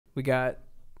We got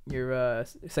your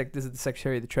this is the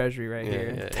Secretary of the Treasury right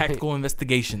here. Yeah. Tactical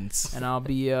investigations. And I'll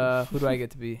be who do I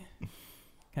get to be?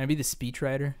 Can I be the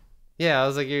speechwriter? Yeah, I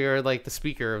was like, you're like the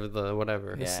speaker of the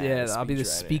whatever. Yeah, I'll be the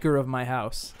speaker of my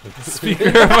house. The speaker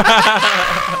of my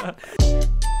house.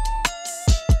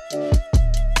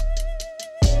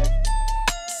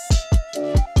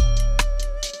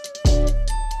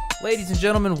 Ladies and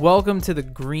gentlemen, welcome to the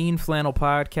Green Flannel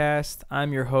Podcast.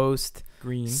 I'm your host,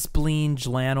 Green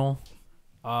Lllllllet.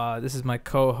 This is my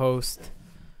co-host.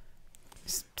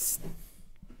 It's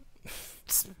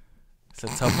a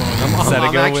tough one.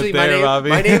 I'm actually,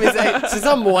 my name is since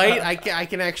I'm white, I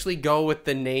can actually go with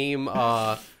the name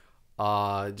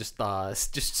just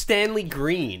Stanley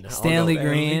Green. Stanley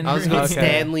Green. I was going with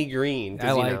Stanley Green.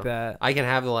 I like that. I can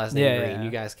have the last name Green. Yeah. You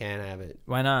guys can't have it.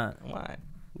 Why not? Why?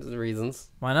 There's reasons.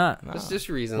 Why not? No. It's just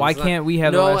reasons. Why can't we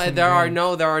have the last name there Green?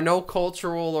 are no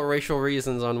cultural or racial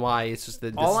reasons on why. It's just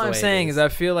that all I'm saying is I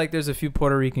feel like there's a few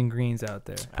Puerto Rican greens out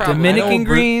there. Probably. Dominican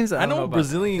greens. I know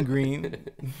Brazilian green.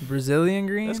 Brazilian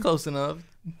green. That's close enough.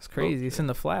 It's crazy. It's in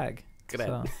the flag. Good.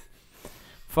 So.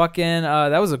 Fucking.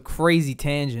 That was a crazy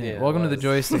tangent. Yeah, Welcome to the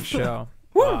Joystick Show.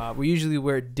 We usually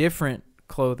wear different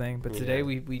clothing, but today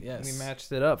we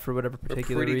matched it up for whatever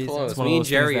particular reason. Close. Me and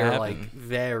Jerry are like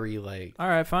very like. All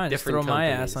right, fine. Just throw my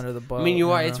ass under the bus. I mean,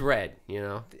 you are. It's red. You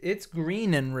know. It's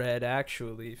green and red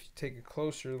actually. If you take a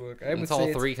closer look, it's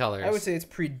all three colors. I would say it's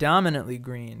predominantly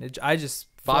green. I just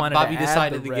Bobby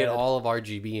decided to get all of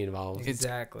RGB involved.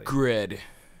 Exactly. Grid.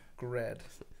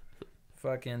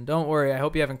 Fucking don't worry. I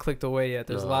hope you haven't clicked away yet.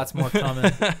 There's lots more coming.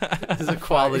 This is a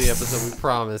quality episode. We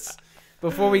promise.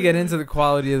 Before we get into the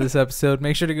quality of this episode,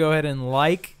 make sure to go ahead and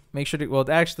like. Make sure to, well,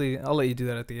 actually, I'll let you do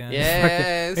that at the end.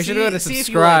 Yeah. Make sure to go ahead and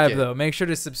subscribe, though. Make sure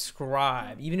to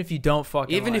subscribe, even if you don't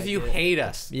fucking even if you hate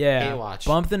us. Yeah. Hate watch.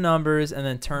 Bump the numbers and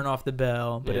then turn off the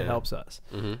bell, but it helps us.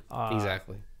 Mm-hmm.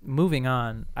 Exactly. Moving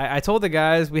on. I told the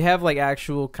guys we have like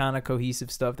actual kind of cohesive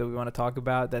stuff that we want to talk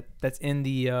about that's in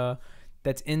the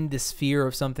sphere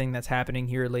of something that's happening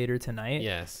here later tonight.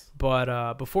 Yes.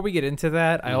 But before we get into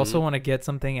that, I also want to get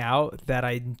something out that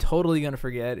I'm totally going to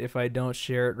forget if I don't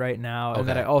share it right now. And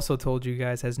that I also told you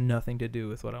guys has nothing to do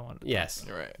with what I wanted to Yes. talk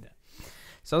about. Right. Yeah.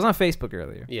 So I was on Facebook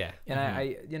earlier. Yeah. And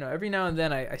I every now and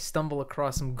then I stumble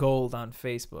across some gold on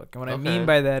Facebook. And what I mean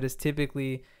by that is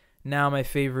typically now my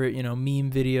favorite,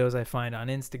 meme videos I find on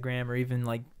Instagram or even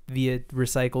like via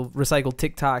recycled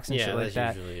TikToks and shit like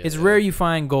that. It's rare you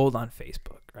find gold on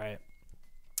Facebook, right?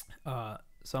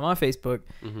 So I'm on Facebook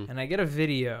and I get a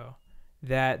video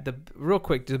that real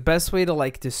quick, the best way to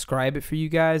like describe it for you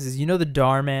guys is the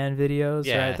Dhar Mann videos,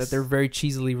 right? That they're very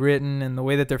cheesily written and the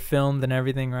way that they're filmed and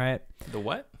everything, right? The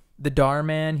what? The Dhar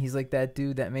Mann, he's like that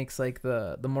dude that makes like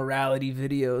the morality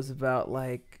videos about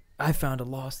like I found a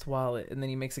lost wallet, and then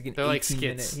he makes like an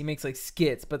 18-minute. He makes like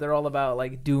skits, but they're all about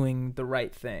like doing the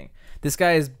right thing. This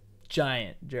guy is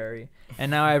giant, Jerry, and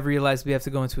now I've realized we have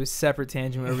to go into a separate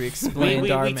tangent where we explain. We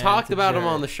talked about him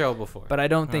on the show before, but I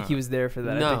don't think he was there for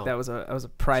that. No. I think that was a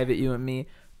private you and me.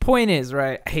 Point is,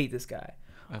 right? I hate this guy,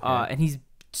 and he's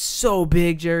so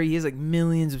big, Jerry. He has like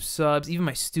millions of subs. Even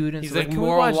my students. He's like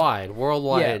worldwide.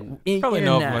 Yeah, probably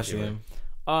know much of him.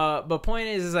 But point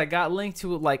is I got linked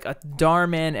to like a Dhar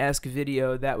Mann-esque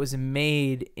video that was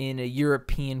made in a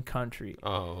European country.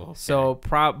 Oh, okay. So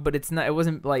but it's not. It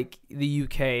wasn't like the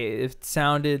UK. It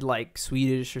sounded like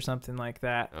Swedish or something like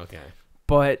that. Okay.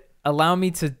 But allow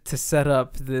me to set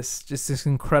up this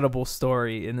incredible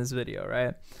story in this video,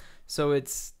 right? So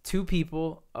it's two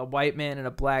people, a white man and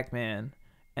a black man.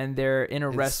 And they're in a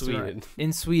restaurant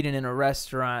in Sweden in a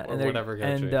restaurant, or and they're whatever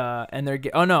country. and they're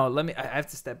I have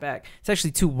to step back. It's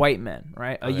actually two white men,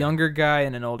 right? A younger guy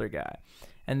and an older guy.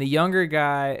 And the younger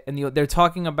guy they're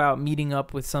talking about meeting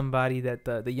up with somebody that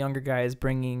the younger guy is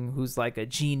bringing, who's like a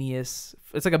genius.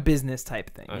 It's like a business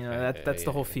type thing, that's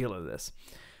the whole feel of this.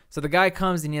 So the guy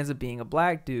comes and he ends up being a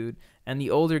black dude, and the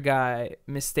older guy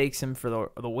mistakes him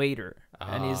for the waiter.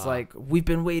 And he's like, we've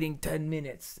been waiting 10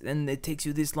 minutes, and it takes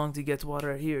you this long to get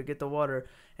water. Here, get the water.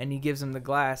 And he gives him the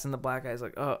glass, and the black guy's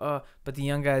like, But the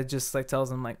young guy just like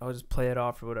tells him like, oh, just play it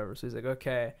off or whatever. So he's like,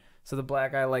 okay. So the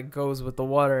black guy like goes with the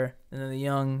water, and then the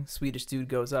young Swedish dude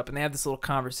goes up, and they have this little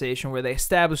conversation where they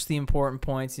establish the important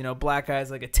points. Black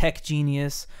guy's like a tech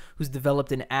genius who's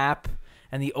developed an app.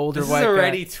 And the older white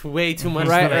guy... This is already way too much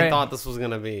than I thought this was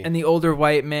going to be. And the older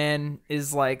white man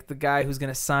is like the guy who's going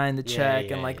to sign the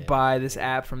check and like buy this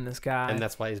app from this guy. And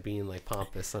that's why he's being like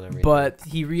pompous and everything. But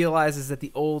he realizes that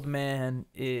the old man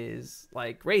is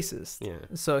like racist. Yeah.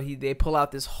 So they pull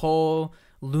out this whole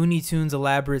Looney Tunes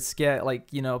elaborate sketch,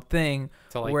 thing.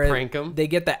 To like where prank him? They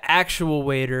get the actual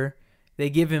waiter. They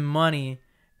give him money.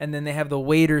 and then they have the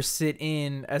waiter sit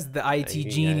in as the IT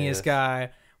genius guy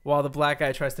while the black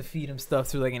guy tries to feed him stuff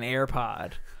through like an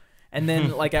AirPod. And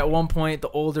then like at one point the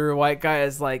older white guy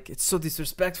is like, it's so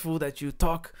disrespectful that you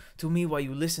talk to me while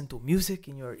you listen to music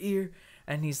in your ear.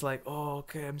 And he's like, oh,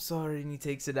 okay, I'm sorry. And he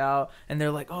takes it out. And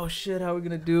they're like, oh, shit, how are we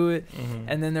going to do it?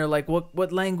 And then they're like,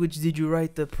 what language did you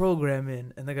write the program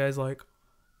in? And the guy's like,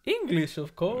 English,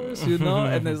 of course, you know?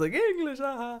 And there's like, English,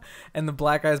 And the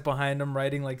black guy's behind him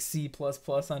writing like C++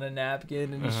 on a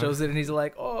napkin. And he shows it. And he's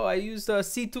like, oh, I used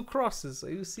C2 crosses. I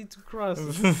used C2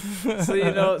 crosses. So,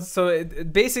 you know, so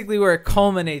it basically where it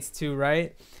culminates to,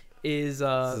 right? Is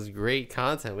this is great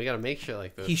content. We gotta make shit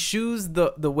like this. He shoos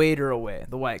the waiter away,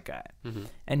 the white guy,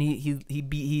 and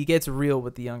he gets real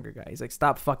with the younger guy. He's like,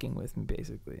 stop fucking with me,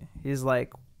 basically. He's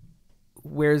like,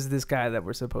 where's this guy that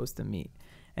we're supposed to meet?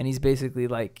 And he's basically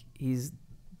like, he's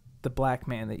the black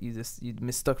man that you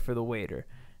mistook for the waiter.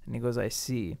 And he goes, I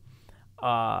see.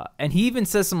 And he even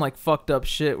says some like fucked up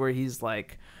shit where he's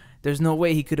like, there's no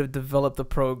way he could have developed the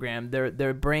program.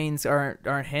 Their brains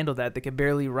aren't handled that. They can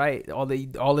barely write.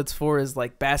 All it's for is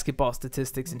like basketball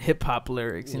statistics and hip hop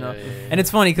lyrics, you know. And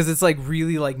it's funny because it's like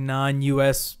really like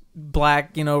non-US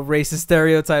black, you know, racist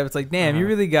stereotype. It's like, damn, you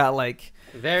really got like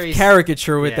very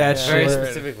caricature with that shit. Very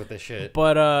specific with the shit.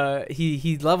 But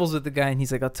he levels with the guy and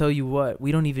he's like, I'll tell you what,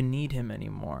 we don't even need him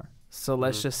anymore. So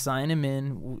let's just sign him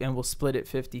in and we'll split it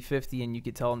 50-50 and you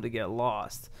could tell him to get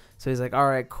lost. So he's like, all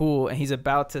right, cool. And he's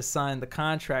about to sign the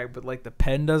contract, but like the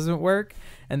pen doesn't work.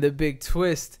 And the big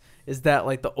twist is that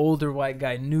like the older white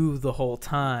guy knew the whole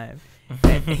time.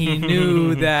 And he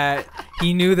knew that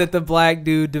the black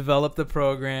dude developed the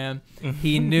program.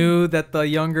 He knew that the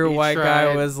younger white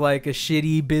guy was like a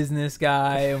shitty business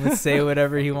guy and would say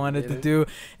whatever he wanted to do.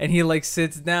 And he like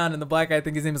sits down and the black guy, I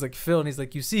think his name is like Phil. And he's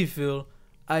like, you see, Phil,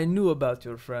 I knew about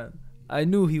your friend. I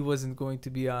knew he wasn't going to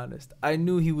be honest. I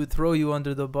knew he would throw you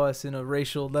under the bus in a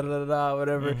racial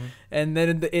whatever. And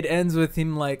then it ends with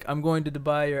him like, I'm going to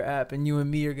buy your app and you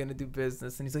and me are going to do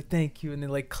business. And he's like, thank you. And they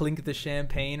like clink the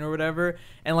champagne or whatever.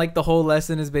 And like the whole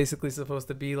lesson is basically supposed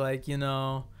to be like, you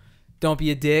know, don't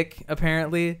be a dick,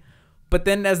 apparently. But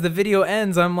then as the video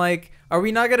ends, I'm like, are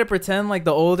we not going to pretend like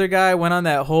the older guy went on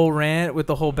that whole rant with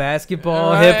the whole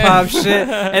basketball hip-hop shit?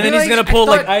 And then he's going to pull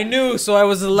like, I knew, so I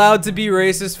was allowed to be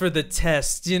racist for the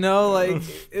test, you know? Like...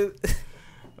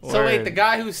 So wait, the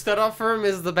guy who stood up for him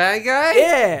is the bad guy?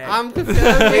 Yeah. I'm confused.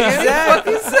 That makes any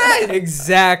fucking sense.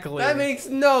 Exactly. That makes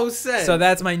no sense. So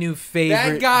that's my new favorite.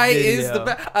 That guy video. is the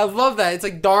bad. I love that. It's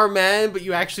like Dhar Mann, but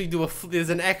you actually do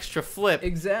there's an extra flip.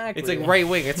 Exactly. It's like right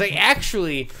wing. It's like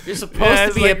actually you're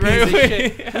supposed to be like a piece of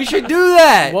shit. We should do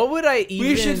that. What would I even?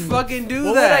 We should fucking do that.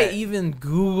 What would I even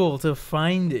Google to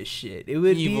find this shit? It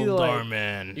would Evil be like Dhar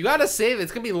Mann. You gotta save it.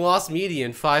 It's gonna be lost media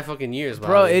in 5 fucking years,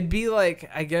 bro. It'd be like,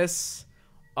 I guess,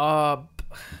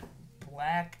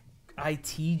 black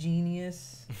IT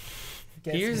genius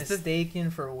gets mistaken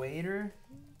for waiter.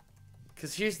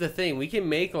 Because here's the thing, we can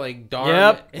make like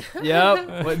Dhar.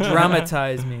 Yep. What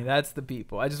dramatize me? That's the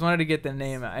people. I just wanted to get the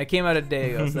name out. It came out a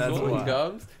day ago, so that's why.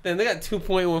 Dubs. Then they got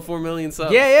 2.14 million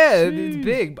subs. Yeah, it's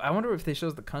big. I wonder if they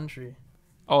shows the country.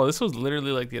 Oh, this was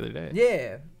literally like the other day.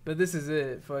 Yeah, but this is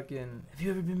it. Fucking. Have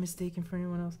you ever been mistaken for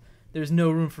anyone else? There's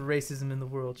no room for racism in the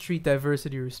world. Treat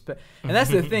diversity respect. And that's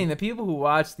the thing. The people who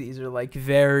watch these are like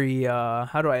very,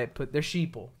 how do I put, they're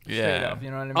sheeple. Straight up,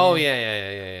 you know what I mean? Oh,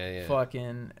 yeah.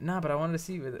 Fucking, nah, but I wanted to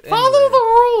see. Follow the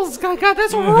rules. God,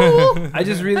 that's a rule. I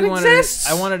just really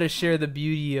wanted to share the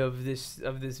beauty of this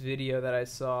video that I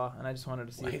saw. And I just wanted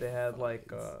to see if they had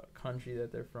like a country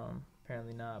that they're from.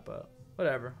 Apparently not, but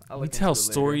whatever. We tell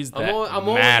stories that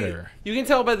matter. You can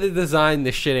tell by the design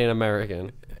this shit ain't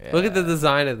American. Yeah. Look at the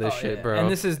design of this shit, bro. And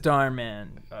this is Dhar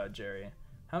Mann, Jerry.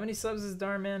 How many subs does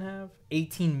Dhar Mann have?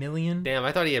 18 million? Damn,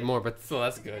 I thought he had more, but still,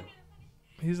 that's good.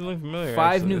 He's looking familiar.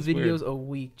 5 new videos a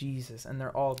week, Jesus. And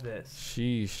they're all this.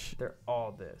 Sheesh. They're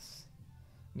all this.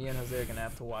 Me and Jose are going to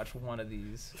have to watch one of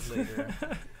these later.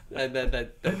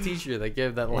 that teacher that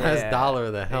gave that last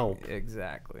dollar the help.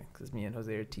 Exactly. Because me and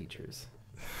Jose are teachers.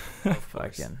 Oh,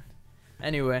 fucking...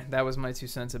 Anyway, that was my 2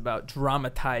 cents about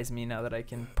dramatize me now that I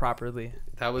can properly.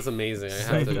 That was amazing. I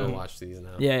have to go watch these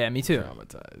now. Yeah, me too.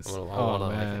 Dramatize. I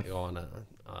want to go on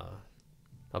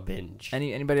a binge.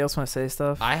 Anybody else want to say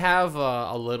stuff? I have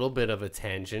a little bit of a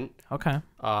tangent. Okay.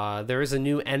 There is a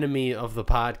new enemy of the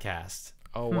podcast.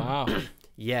 Oh, wow.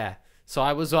 Yeah. So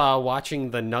I was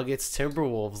watching the Nuggets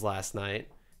Timberwolves last night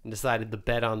and decided to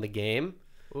bet on the game.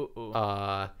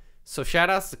 So shout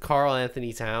outs to Karl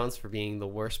Anthony Towns for being the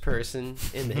worst person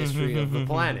in the history of the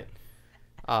planet.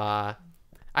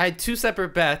 I had 2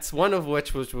 separate bets, one of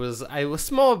which was a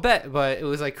small bet, but it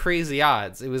was like crazy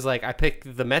odds. It was like I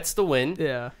picked the Mets to win,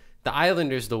 Yeah. the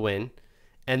Islanders to win,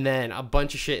 and then a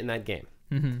bunch of shit in that game.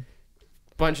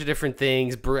 Bunch of different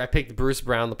things. I picked Bruce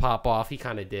Brown to pop off. He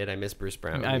kind of did. I miss Bruce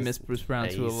Brown. I miss Bruce Brown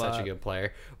too a lot. He's such a good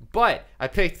player. But I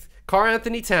picked Karl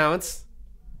Anthony Towns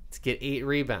to get 8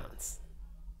 rebounds.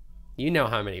 You know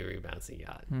how many rebounds he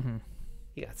got.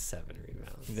 He got 7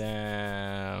 rebounds.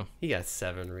 Damn. He got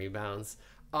 7 rebounds.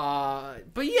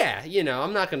 But yeah, you know,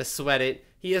 I'm not gonna sweat it.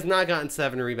 He has not gotten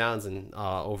 7 rebounds in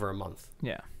over a month.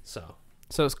 Yeah. So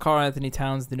is Karl Anthony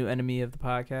Towns the new enemy of the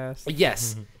podcast?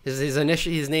 yes,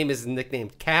 his name is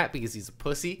nicknamed Cat because he's a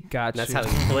pussy. Gotcha. That's how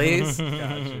he plays.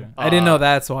 Gotcha. I didn't know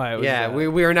that's why. It was, Yeah,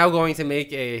 we are now going to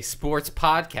make a sports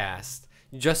podcast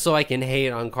just so I can hate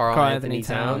on Karl Anthony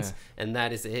Towns, and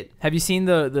that is it. Have you seen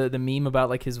the meme about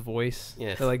like his voice?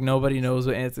 Yeah. That, like nobody knows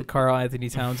what Karl Anthony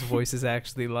Towns' voice is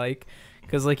actually like,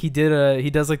 because like he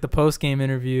does like the post game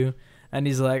interview. And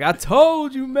he's like, I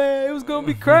told you, man, it was going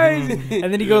to be crazy.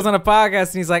 And then he goes on a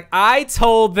podcast and he's like, I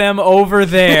told them over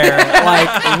there,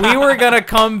 like, we were going to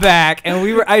come back.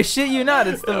 And I shit you not.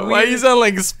 It's the Why you sound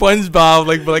like SpongeBob,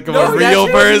 like a real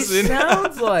person? He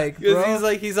sounds like,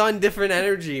 bro. He's on different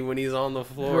energy when he's on the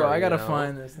floor. Bro, I got to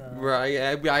find this now. Bro,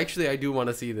 I do want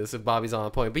to see this if Bobby's on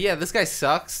the point. But yeah, this guy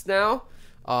sucks now.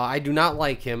 I do not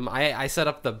like him. I set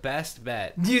up the best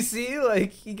bet. Do you see?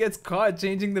 Like, he gets caught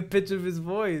changing the pitch of his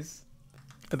voice.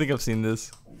 I think I've seen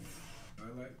this.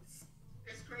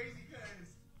 It's crazy because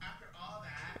after all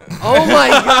that, Oh my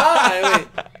god!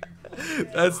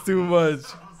 Wait. That's too much. I was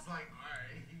like,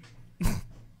 alright.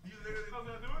 You literally don't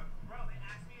gonna do it? Bro, they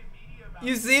asked me in media about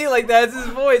You see? Like, that's his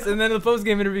voice. And then the post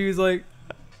game interview, he's like,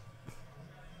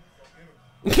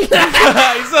 He sounds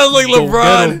like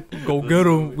LeBron. Go get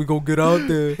him. We go get out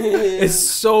there. It's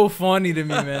so funny to me,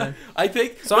 man. I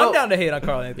think So I'm down to hate on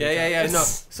Karl Anthony. Yeah. No.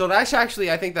 So that's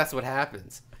actually, I think that's what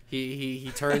happens.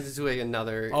 He turns into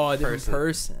another A different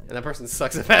person. and that person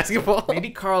sucks at basketball.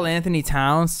 Maybe Karl Anthony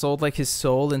Towns sold like his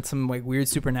soul in some like weird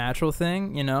supernatural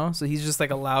thing, you know? So he's just like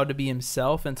allowed to be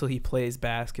himself until he plays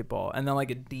basketball, and then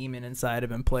like a demon inside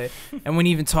of him play. And when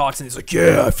he even talks, and he's like,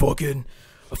 "Yeah, I fucking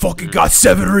got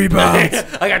 7 rebounds.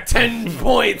 I got 10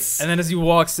 points." And then as he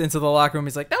walks into the locker room,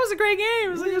 he's like, "That was a great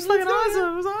game. It was fucking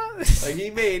awesome. It was awesome."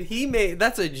 Like he made.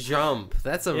 That's a jump.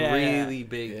 That's a really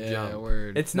big jump.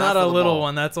 Word. It's Not not for a the little ball.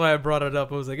 one. That's why I brought it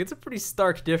up. I was like, it's a pretty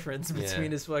stark difference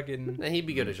between his fucking. Nah, he'd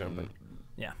be good at jumping.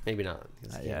 Yeah. Maybe not.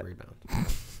 'Cause he can't yet. rebound.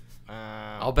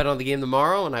 I'll bet on the game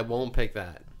tomorrow, and I won't pick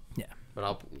that. Yeah. But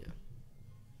I'll.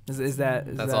 Yeah. Is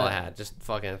that? That's all I had. Just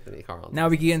fuck Anthony Karl. Now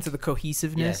we get into the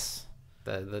cohesiveness.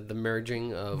 The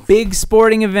merging of Big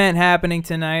sporting event happening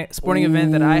tonight. Sporting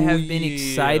event that I have been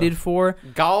excited for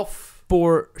golf,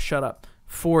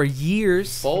 for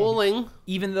years. bowling.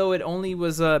 Even though it only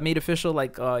was made official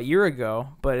like a year ago,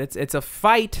 but it's a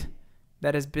fight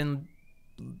that has been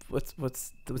what's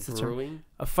the term? Brewing.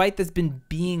 A fight that's been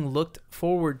being looked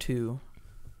forward to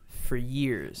for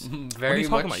years. Very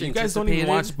talking much about? You guys don't even anticipated.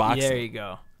 watch boxing. There you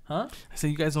go. Huh? I said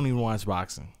you guys don't even watch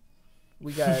boxing.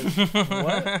 We got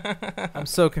what? I'm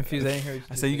so confused. I didn't hear what you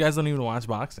I said you guys don't even watch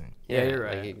boxing. Yeah, you're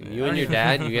right. Like, you and your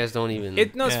dad, you guys don't even.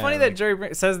 It's Yeah, funny like- that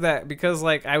Jerry says that because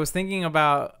like I was thinking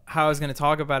about how I was going to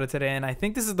talk about it today, and I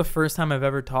think this is the first time I've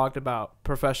ever talked about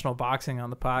professional boxing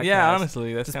on the podcast. Yeah,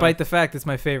 honestly, that's despite the fact it's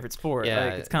my favorite sport. Yeah,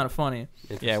 Like, it's kind of funny.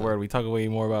 yeah, word. We talk way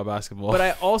more about basketball. But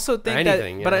I also think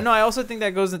anything, that. But yeah. I also think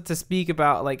that goes to speak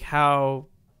about like how.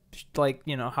 Like,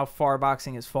 you know, how far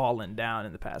boxing has fallen down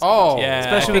in the past. Oh, yeah,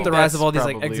 especially I with the think rise of all that's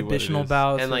these like probably what it exhibitional is.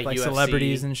 bouts And, with, like, like UFC,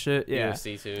 celebrities and shit. Yeah.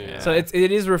 UFC too. Yeah. So it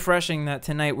is refreshing that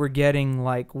tonight we're getting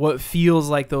like what feels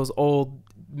like those old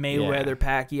Mayweather,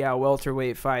 Pacquiao,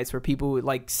 welterweight fights where people would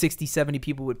like 60, 70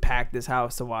 people would pack this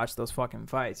house to watch those fucking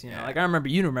fights. You know, like I remember,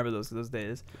 you remember those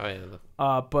days. Oh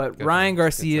yeah. But Good Ryan times,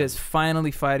 Garcia good is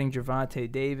finally fighting Gervonta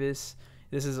Davis.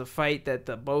 This is a fight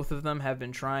that both of them have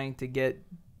been trying to get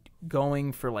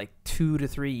going for like 2 to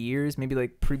 3 years, maybe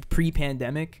like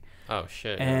pre-pandemic. Oh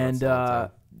shit. Yeah, And that's a long time.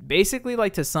 basically,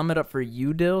 like to sum it up for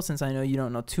you, Dill, since I know you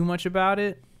don't know too much about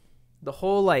it, the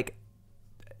whole like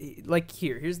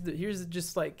here's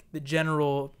just like the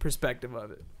general perspective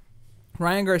of it.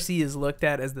 Ryan Garcia is looked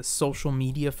at as the social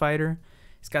media fighter.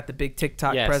 He's got the big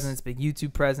TikTok presence, big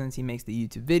YouTube presence. He makes the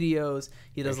YouTube videos.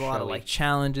 He does a lot of like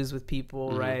challenges with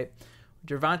people, right?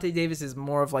 Gervonta Davis is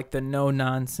more of like the no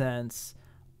nonsense,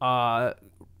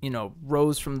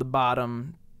 rose from the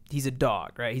bottom. He's a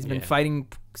dog, right? He's been fighting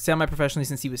semi-professionally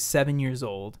since he was 7 years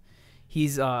old.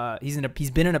 He's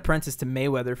been an apprentice to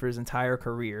Mayweather for his entire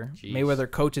career. Mayweather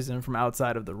coaches him from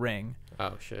outside of the ring.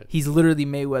 Oh shit. He's literally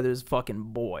Mayweather's fucking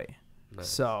boy, Nice.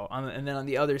 So, and then on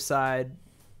the other side,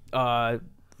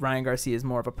 Ryan Garcia is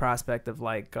more of a prospect of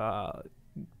like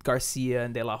Garcia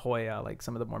and De La Hoya, like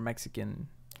some of the more Mexican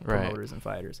promoters and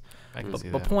fighters. I can see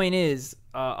But that. point is,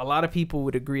 a lot of people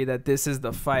would agree that this is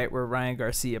the fight where Ryan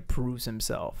Garcia proves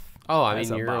himself. Oh, I as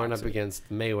mean, a you're going up boxer. against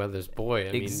Mayweather's boy.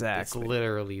 I mean, Exactly. it's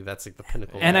literally, that's like the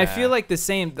pinnacle. And I Yeah. feel like the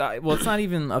same. Well, it's not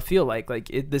even a feel like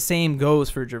the same goes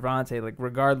for Gervonta. Like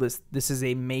regardless, this is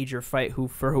a major fight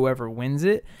for whoever wins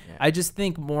it. Yeah. I just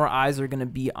think more eyes are gonna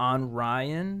be on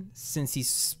Ryan since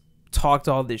he's talked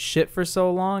all this shit for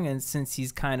so long, and since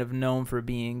he's kind of known for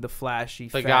being the flashy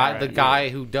the fat, guy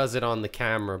who does it on the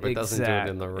camera but doesn't do it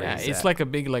in the ring. Yeah, it's like a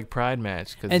big like pride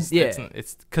match And, because yeah.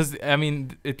 it's because I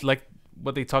mean it like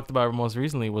what they talked about most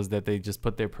recently was that they just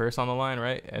put their purse on the line,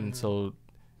 right? And so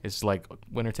it's like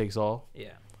winner takes all.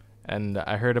 Yeah. And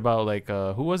I heard about like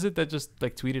who was it that just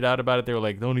like tweeted out about it? They were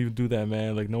like, "Don't even do that,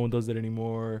 man! Like no one does that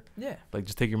anymore. Yeah. Like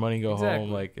just take your money and go Exactly.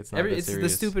 home. Like it's not that It's the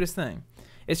serious." stupidest thing.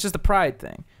 It's just a pride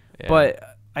thing. Yeah. But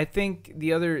I think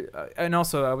the other, and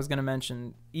also I was going to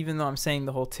mention, even though I'm saying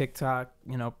the whole TikTok,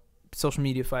 social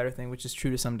media fighter thing, which is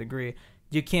true to some degree,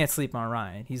 you can't sleep on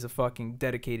Ryan. He's a fucking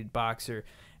dedicated boxer.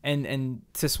 And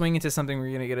to swing into something we're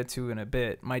going to get into in a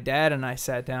bit, my dad and I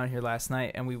sat down here last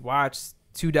night and we watched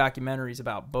 2 documentaries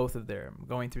about both of them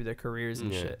going through their careers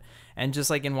and shit. And just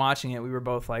like in watching it, we were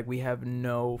both like, we have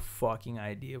no fucking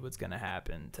idea what's going to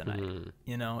happen tonight.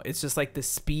 It's just like the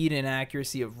speed and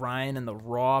accuracy of Ryan and the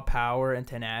raw power and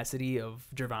tenacity of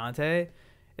Gervonta.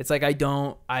 It's like I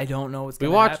don't know what's We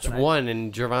going to happen. watched one,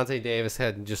 and Gervonta Davis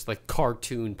had just like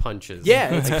cartoon punches.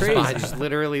 Yeah, it's Like, crazy. just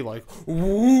literally like,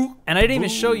 woo. And I didn't even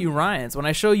show you Ryan's. When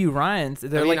I show you Ryan's,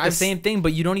 they're I mean, like the same thing,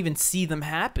 but you don't even see them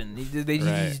happen.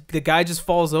 The guy just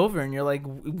falls over, and you're like,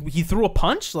 he threw a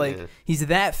punch? Like, he's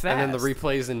that fast. And then the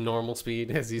replays in normal speed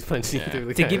as he's punching through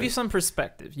the To guy. give you some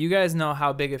perspective, you guys know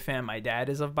how big a fan my dad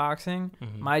is of boxing.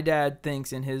 My dad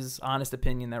thinks, in his honest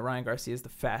opinion, that Ryan Garcia is the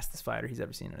fastest fighter he's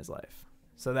ever seen in his life.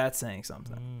 So that's saying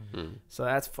something. So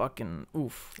that's fucking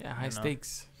oof. Yeah, high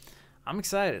stakes, I'm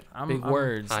excited. big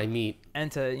words. I meet.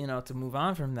 And to move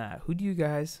on from that, who do you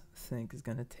guys think is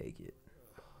gonna take it?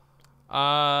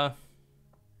 I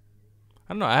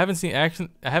don't know. I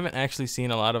haven't actually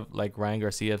seen a lot of like Ryan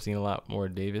Garcia. I've seen a lot more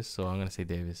Davis, so I'm gonna say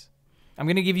Davis. I'm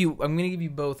gonna give you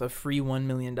both a free $1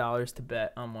 million to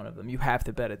bet on one of them. You have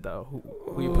to bet it though.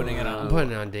 Who are you putting it I'm on?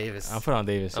 putting it on Davis. I'll put on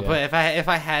Davis. I'll Yeah. put, if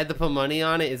I had to put money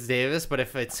on it, it's Davis. But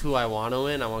if it's who I want to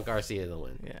win, I want Garcia to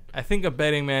win. Yeah, I think a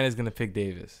betting man is gonna pick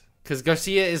Davis. Because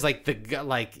Garcia is like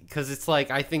because it's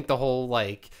like I think the whole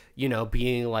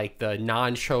being like the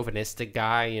non-chauvinistic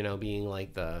guy, being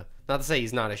like the, not to say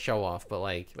he's not a show off, but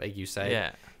like you say,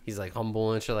 Yeah. he's like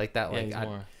humble and shit like that. Yeah, Like he's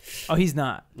more. Oh, he's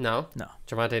not. no, No.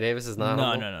 Gervonta Davis is not. No,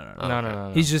 humble? no. Oh, No, okay.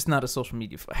 no. He's just not a social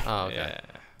media fighter. Oh, okay. Yeah.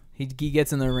 He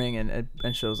gets in the ring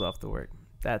and shows off the work.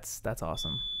 That's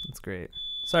awesome. That's great.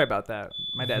 Sorry about that.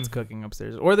 My dad's cooking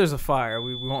upstairs, or there's a fire.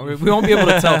 We won't be able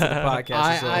to tell if the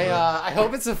podcast is over. I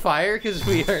hope it's a fire because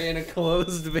we are in a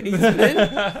closed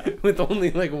basement with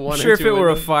only like one. I'm sure or if two it were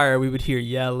a windows. fire, we would hear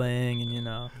yelling and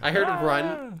I heard a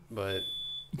run, but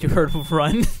you heard a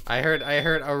run. I heard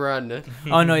a run.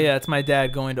 Oh no, yeah, it's my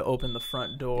dad going to open the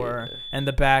front door and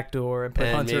the back door and put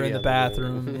And Hunter maybe in the on the-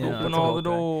 bathroom. Open it's a all whole the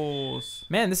thing. doors.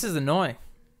 Man, this is annoying.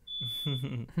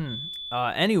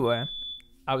 Anyway,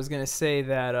 I was gonna say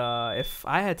that if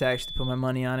I had to actually put my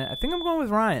money on it, I think I'm going with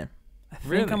Ryan. I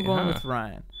think Really? I'm going Huh. with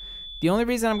Ryan. The only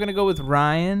reason I'm gonna go with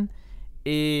Ryan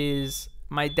is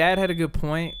my dad had a good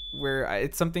point where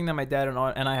it's something that my dad and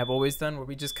I have always done, where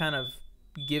we just kind of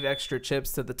give extra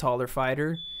chips to the taller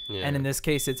fighter. Yeah. And in this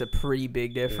case, it's a pretty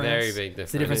big difference. Very big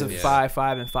It's the difference of yeah.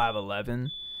 5'5" and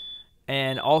 5'11".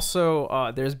 And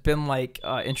also, there's been like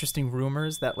interesting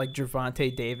rumors that like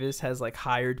Gervonta Davis has like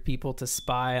hired people to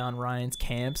spy on Ryan's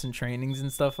camps and trainings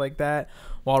and stuff like that.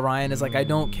 While Ryan is like, I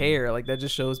don't care. Like that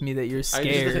just shows me that you're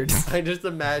scared. I just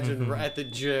imagine at the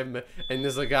gym and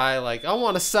there's a guy like, I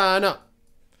want to sign up.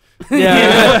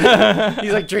 Yeah,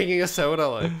 He's like drinking a soda.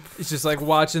 Like it's just like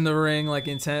watching the ring like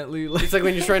intently. Like, it's like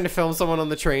when you're trying to film someone on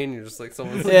the train. You're just like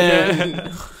someone's like,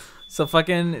 yeah. So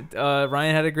fucking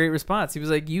Ryan had a great response. He was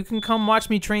like, you can come watch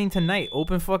me train tonight.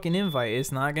 Open fucking invite.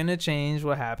 It's not going to change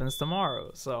what happens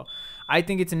tomorrow. So I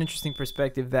think it's an interesting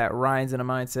perspective that Ryan's in a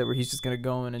mindset where he's just going to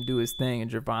go in and do his thing.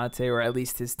 And Gervonta, or at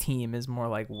least his team, is more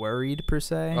like worried per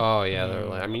se. Oh yeah, they're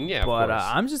like, I mean, yeah. But of course.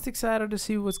 I'm just excited to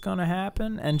see what's going to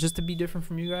happen. And just to be different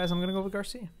from you guys, I'm going to go with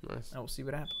Garcia. Nice. And we'll see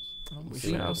what happens. see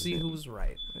what We'll happens. see who's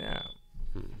right. Yeah.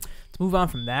 Let's move on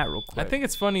from that real quick. I think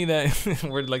it's funny that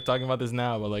we're like talking about this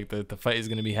now, but like the fight is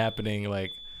gonna be happening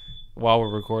like while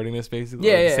we're recording this, basically.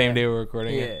 Yeah, like, yeah, the same yeah. day we're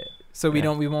recording it. So we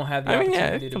won't have the I mean, yeah,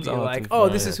 opportunity it to comes be out like, to oh,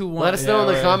 fun. this is who won. Let us know in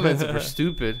the right. comments if we're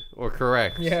stupid or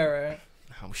correct. Yeah, right.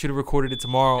 We should have recorded it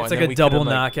tomorrow. It's and like then a double we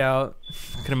knockout.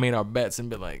 could have made our bets and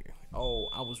been like, oh,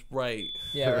 I was right.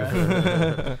 Yeah,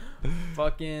 right.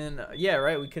 Fucking yeah,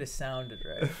 right. We could have sounded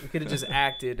right. We could have just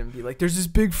acted and be like, "There's this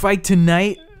big fight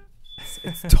tonight."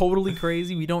 It's totally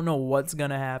crazy. We don't know what's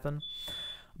gonna happen.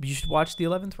 But you should watch the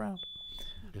 11th round.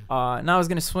 Now I was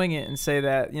gonna swing it and say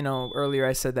that earlier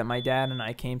I said that my dad and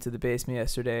I came to the basement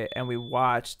yesterday and we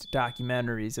watched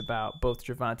documentaries about both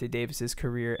Gervonta Davis's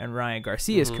career and Ryan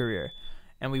Garcia's career.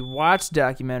 And we watched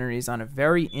documentaries on a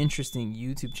very interesting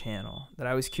YouTube channel that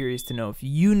I was curious to know if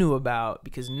you knew about,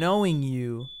 because knowing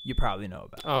you probably know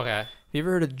about. Okay. Have you ever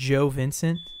heard of Joe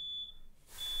Vincent?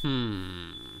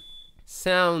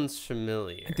 Sounds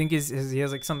familiar. I think he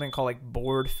has like something called like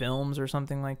Board Films or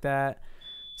something like that.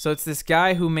 So it's this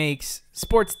guy who makes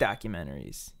sports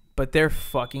documentaries, but they're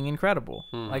fucking incredible.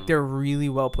 Like they're really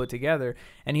well put together.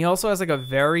 And he also has like a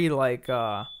very like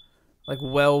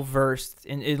well versed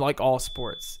in like all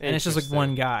sports, and it's just like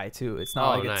one guy too. It's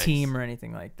not like nice. a team or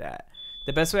anything like that.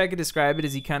 The best way I could describe it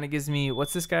is he kind of gives me,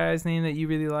 what's this guy's name that you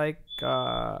really like?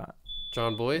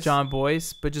 John Boyce? John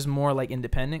Boyce, but just more like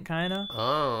independent kind of.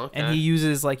 Oh, okay. And he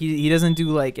uses like he doesn't do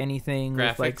like anything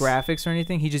with like Graphics? graphics or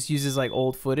anything. He just uses like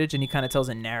old footage and he kind of tells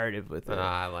a narrative with it.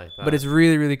 I like that. But it's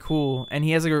really, really cool. And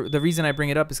he has like the reason I bring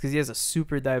it up is because he has a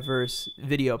super diverse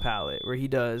video palette where he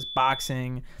does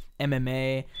boxing,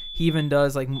 MMA. He even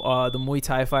does like the Muay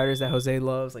Thai fighters that Jose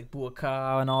loves, like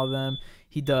Buakaw and all of them.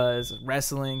 He does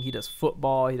wrestling. He does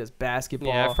football. He does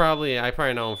basketball. Yeah, I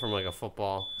probably know him from like a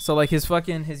football. So like his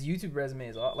YouTube resume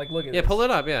is all, like, look at Yeah, this. pull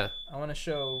it up. Yeah. I want to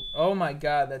show. Oh my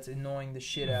god, that's annoying the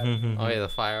shit out of me. Oh yeah, the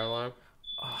fire alarm.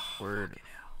 Oh, Word.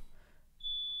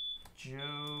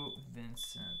 Joe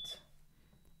Vincent.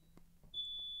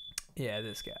 Yeah,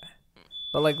 this guy.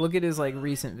 But like, look at his like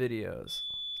recent videos.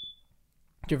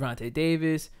 Gervonta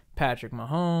Davis, Patrick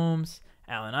Mahomes,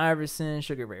 Allen Iverson,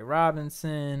 Sugar Ray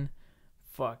Robinson,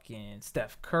 fucking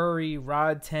Steph Curry,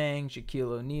 Rod Tang,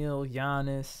 Shaquille O'Neal,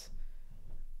 Giannis.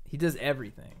 He does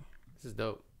everything. This is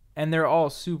dope. And they're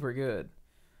all super good.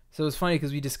 So it's funny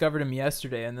because we discovered him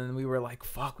yesterday, and then we were like,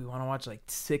 fuck, we want to watch like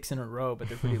 6 in a row, but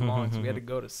they're pretty long, so we had to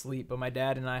go to sleep. But my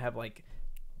dad and I have like,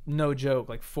 no joke,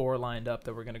 like 4 lined up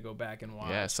that we're going to go back and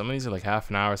watch. Yeah, some of these are like half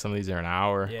an hour, some of these are an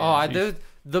hour. Yeah.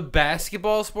 The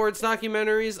basketball sports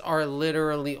documentaries are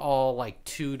literally all like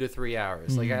 2 to 3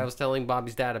 hours. Like I was telling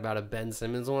Bobby's dad about a Ben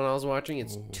Simmons one I was watching.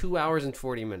 It's 2 hours and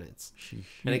 40 minutes.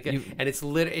 And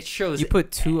it shows. You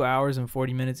put 2 hours and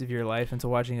 40 minutes of your life into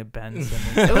watching a Ben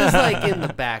Simmons. It was like in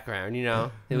the background, you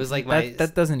know. It was like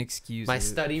that doesn't excuse my it.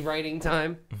 study writing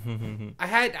time. I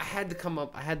had to come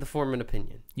up. I had to form an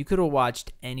opinion. You could have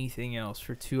watched anything else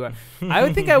for 2 hours. I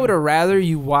would think I would have rather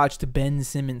you watched Ben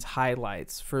Simmons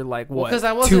highlights for like what?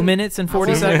 2 minutes and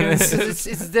 40 seconds.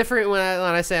 It's different when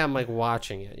I say I'm like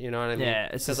watching it. You know what I mean? Yeah,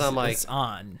 it's because just, I'm like it's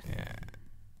on.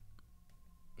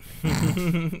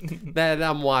 that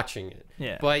I'm watching it.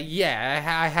 Yeah. But yeah,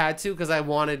 I had to because I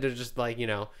wanted to just like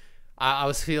I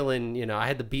was feeling I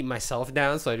had to beat myself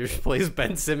down, so I just replaced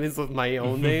Ben Simmons with my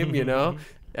own name,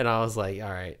 and I was like, all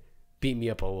right. Beat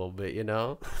me up a little bit,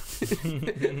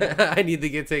 I need to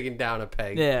get taken down a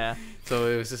peg. Yeah. So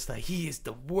it was just like, he is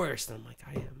the worst. I'm like,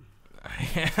 I am.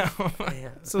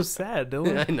 So sad,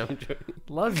 Dylan. I know.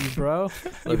 Love you, bro.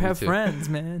 You you have too. friends,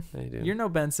 man. I do. You're no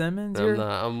Ben Simmons. I'm You're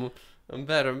not. I'm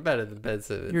better. I'm better than Ben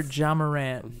Simmons. you're Ja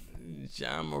Morant.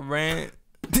 John Morant.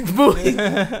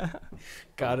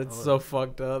 God, it's so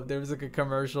fucked up. There was like a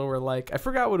commercial where like I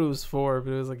forgot what it was for,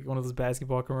 but it was like one of those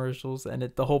basketball commercials, and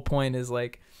the whole point is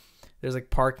like there's like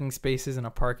parking spaces in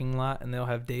a parking lot, and they'll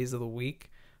have days of the week.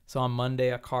 So on Monday,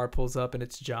 a car pulls up, and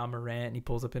it's Ja Morant, and he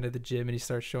pulls up into the gym, and he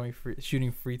starts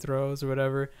shooting free throws or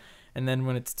whatever. And then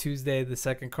when it's Tuesday, the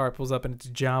second car pulls up, and it's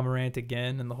Ja Morant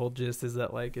again, and the whole gist is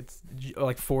that like it's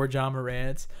like 4 Ja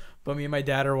Morants. But me and my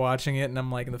dad are watching it, and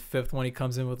I'm like in the 5th one, he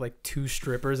comes in with like 2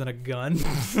 strippers and a gun. No,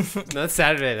 that's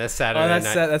Saturday. That's Saturday. That's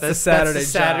night. that's the Saturday. That's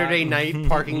the Saturday night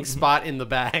parking spot in the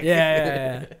back.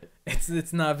 Yeah.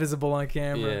 It's not visible on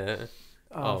camera. Yeah.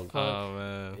 Oh, fuck. Oh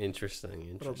man.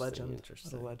 Interesting. What a legend.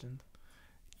 Interesting. What a legend.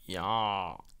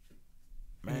 Yeah.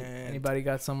 Man. Anybody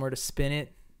got somewhere to spin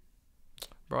it?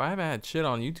 Bro, I haven't had shit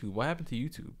on YouTube. What happened to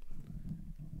YouTube?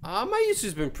 My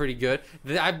YouTube's been pretty good.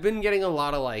 I've been getting a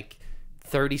lot of like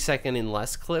 30-second and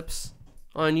less clips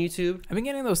on YouTube. I've been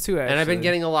getting those too, actually. And I've been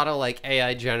getting a lot of like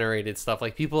AI generated stuff.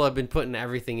 Like people have been putting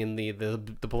everything in the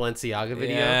Balenciaga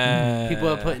video. Yeah. People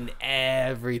are putting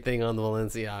everything on the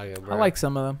Balenciaga, bro. I like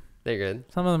some of them. They're good.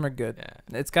 Some of them are good.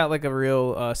 Yeah. It's got like a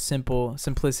real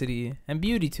simplicity and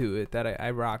beauty to it that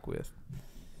I rock with.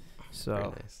 So Very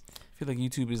nice. I feel like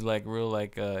YouTube is like real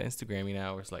like Instagram-y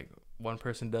now, where it's like one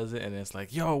person does it and it's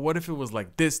like, yo, what if it was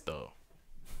like this though?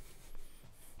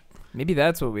 maybe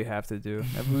that's what we have to do.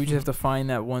 Maybe we just have to find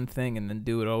that one thing and then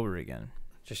do it over again.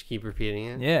 Just keep repeating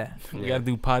it. Yeah. We gotta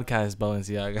do podcast,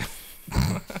 Balenciaga.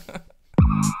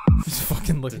 Just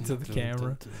fucking look into the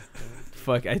camera.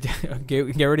 Fuck, I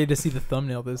get ready to see the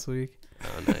thumbnail this week.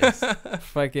 Oh, nice.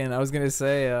 Fucking, I was gonna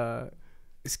say,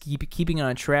 keeping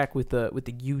on track with the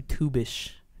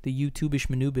YouTubish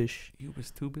manubish.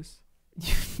 Ubis tubis.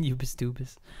 Ubis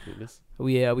tubis.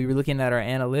 We were looking at our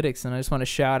analytics, and I just want to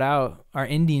shout out our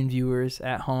Indian viewers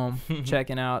at home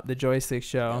checking out the Joystick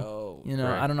Show. You know,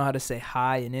 right. I don't know how to say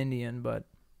hi in Indian, but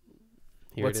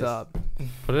Here what's it is. up?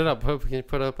 Put it up.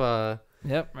 Put up.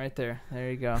 Yep, right there.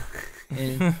 There you go.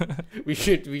 We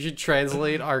should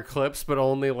translate our clips, but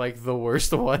only like the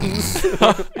worst ones.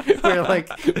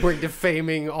 we're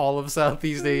defaming all of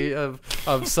Southeast Asia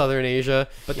of Southern Asia,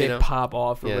 But they pop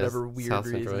off for whatever weird South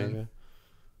Central reason. Asia.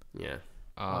 Yeah.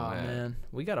 Oh, man.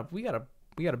 We gotta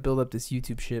build up this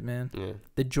YouTube shit, man. Yeah.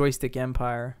 The Joystick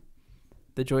Empire,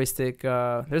 the Joystick.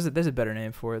 There's a better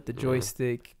name for it. The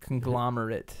Joystick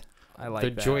Conglomerate. I like The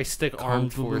that. Joystick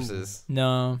Armed Forces.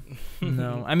 No.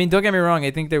 I mean, don't get me wrong.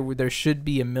 I think there should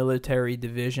be a military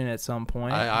division at some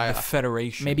point. The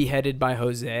Federation. Maybe headed by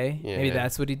Jose. Yeah. Maybe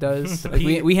that's what he does. Like,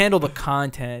 we handle the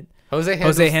content.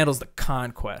 Jose handles the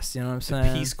conquest. You know what I'm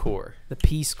saying? Peace Corps. The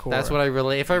Peace Corps. That's what I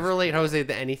relate. If I relate Jose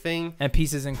to anything, And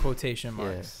pieces in quotation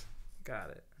marks. Got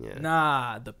it. yeah.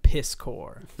 Nah, the Piss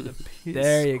Corps.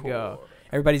 There you go.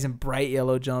 Everybody's in bright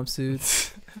yellow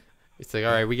jumpsuits. It's like,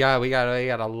 all right, we got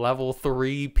a level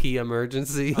 3 P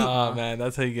emergency. Oh man,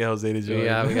 that's how you get Jose to join.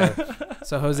 Yeah, we got.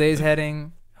 So Jose's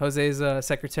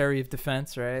Secretary of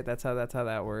Defense, right? That's how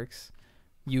that works.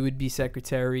 You would be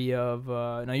Secretary of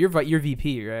no, you're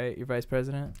VP, right? You're Vice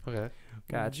President. Okay.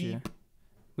 Got you.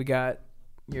 We got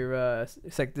your this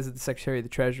is the Secretary of the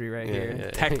Treasury right here. Yeah.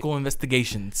 Tactical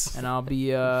investigations. And I'll be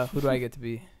who do I get to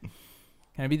be?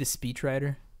 Can I be the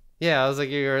speechwriter? Yeah, I was like,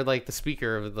 you're like the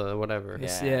speaker of the whatever.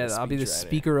 Yeah, I'll be the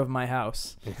speaker of my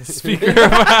house. Speaker.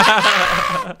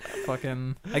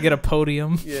 Fucking, I get a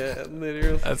podium. Yeah,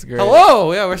 literally. That's great.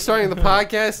 Hello, yeah, we're starting the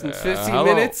podcast in 15 hello.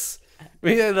 minutes.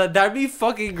 That'd be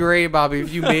fucking great, Bobby,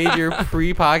 if you made your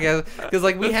pre-podcast. Because,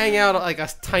 like, we hang out like a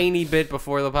tiny bit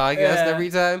before the podcast every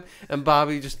time, and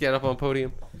Bobby just get up on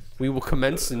podium. We will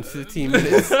commence in 15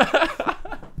 minutes.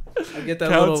 I get that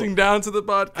Counting down to the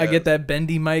podcast. I get that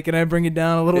bendy mic and I bring it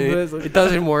down a little bit. It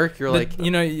doesn't work. You're like,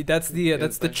 you know, that's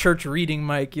the church reading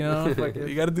mic. You know,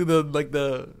 You gotta do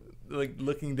the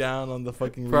looking down on the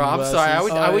fucking. bro, I'm sorry.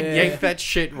 I would yank that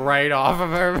shit right off if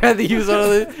I ever had to use one of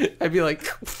the. I'd be like,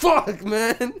 fuck,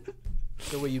 man.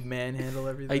 The way you manhandle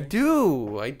everything. I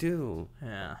do.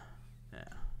 Yeah.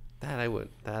 That I would.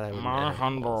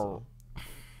 Manhandle.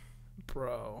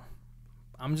 Bro,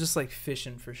 I'm just like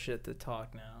fishing for shit to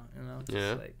talk now. You know.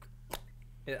 Just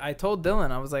like, I told Dylan,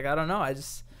 I was like, I don't know. I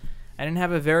didn't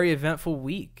have a very eventful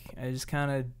week. I just kind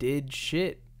of did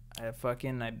shit. I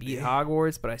beat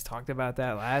Hogwarts, but I talked about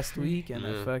that last week, and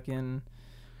I fucking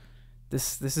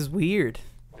this is weird.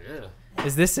 Yeah.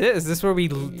 Is this it? Is this where we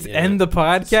end the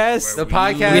podcast? The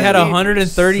podcast. We had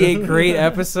 138 great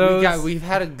episodes. We've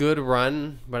had a good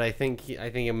run, but I think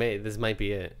this might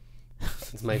be it.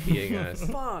 This might be it, guys.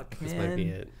 Fuck, This man. might be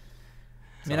it.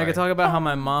 Man, I could talk about how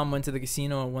my mom went to the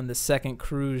casino and won the second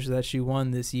cruise that she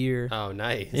won this year. Oh,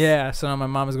 nice. Yeah, so now my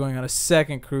mom is going on a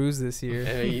second cruise this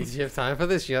year. You have time for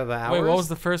this? You have the hours? Wait, what was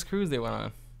the first cruise they went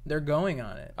on? They're going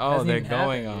on it. Oh, Hasn't they're even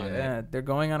going happened on yet. it. Yeah, they're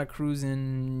going on a cruise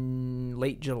in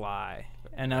late July.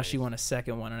 And now she won a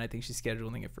second one, and I think she's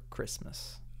scheduling it for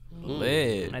Christmas.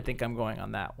 Lit. And I think I'm going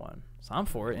on that one. So I'm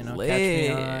for it. You know,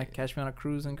 Lit. catch me on a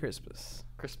cruise in Christmas.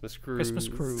 Christmas cruise. Christmas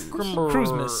cruise. Crimber.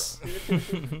 Cruisemas.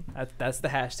 That's the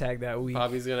hashtag that week.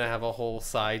 Bobby's gonna have a whole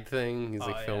side thing. He's Oh,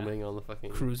 like yeah. filming on the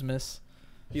fucking Cruisemas.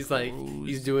 He's like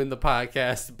he's doing the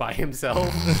podcast by himself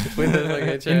with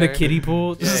a chair. In the kiddie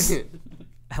pool. Yeah. Just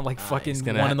at like fucking he's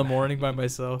 1 gonna- in the morning by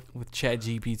myself. With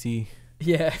ChatGPT.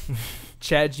 Yeah.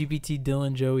 Chad, GPT,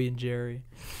 Dylan, Joey, and Jerry.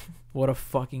 What a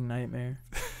fucking nightmare.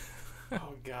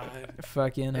 Oh god.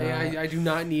 Fucking I do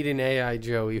not need an AI,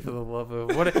 Joey, for the love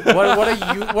of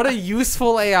what a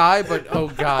useful AI, but oh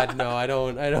god, no, I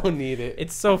don't need it.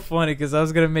 It's so funny because I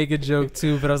was gonna make a joke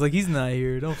too, but I was like, he's not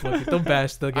here. Don't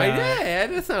bash the guy.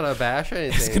 That's not a bash. I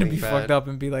didn't It's say gonna be anything fucked bad. up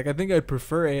and be like, I think I'd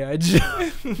prefer AI Joe.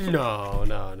 No.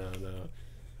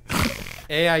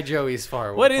 AI Joey's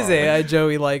far. What is far away. AI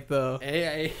Joey like though?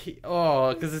 AI?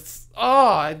 Oh, because it's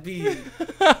I'd be.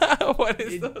 What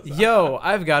is those? Yo,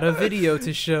 I've got a video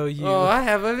to show you. Oh, I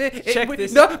have a Check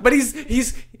this. No, but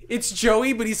it's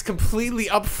Joey, but he's completely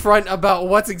upfront about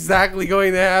what's exactly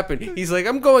going to happen. He's like,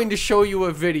 I'm going to show you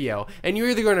a video, and you're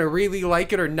either going to really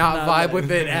like it or not vibe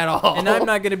with it at all. And I'm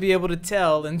not going to be able to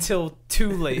tell until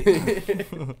too late.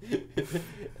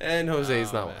 And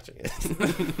Jose's not watching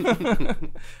it.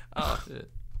 Oh shit!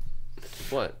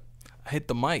 What? I hit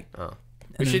the mic. Oh.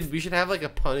 We should have like a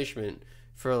punishment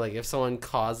for like if someone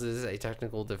causes a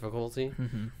technical difficulty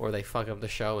or they fuck up the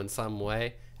show in some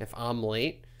way. If I'm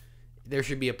late, there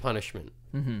should be a punishment.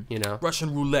 You know,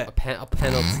 Russian roulette. a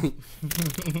penalty.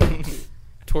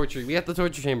 Torture. We got the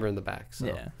torture chamber in the back. So,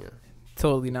 Yeah.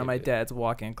 Totally not my Yeah. dad's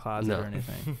walk-in closet No. or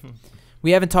anything.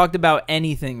 We haven't talked about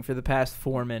anything for the past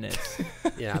 4 minutes.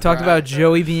 Yeah. We talked about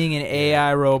Joey being an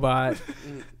AI robot.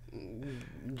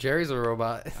 Jerry's a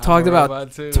robot. Talked I'm a about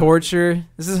robot, too. torture.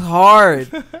 This is hard.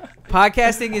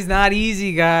 Podcasting is not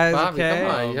easy, guys. Bobby, okay. come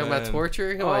on. Oh, You talking about man.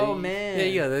 torture? Come Oh, on. man. Yeah,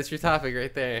 yeah. That's your topic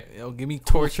right there. Yo, give me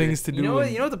Torture. things to do. You know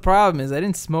what? You know what the problem is? I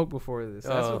didn't smoke before this.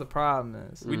 That's Oh. what the problem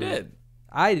is. We did.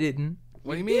 I didn't.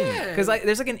 What do you mean? Because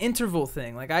there's like an interval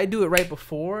thing. Like I do it right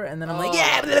before, and then I'm like, Oh.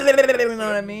 yeah, you know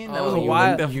what I mean? That was a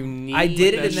while. You need I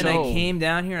did it, that and then I show. came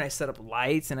down here and I set up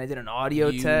lights, and I did an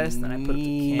audio test, and I put up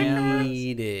the cameras.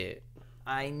 Need it.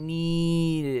 I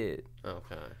need it.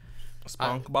 Okay.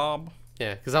 Spunk Bob.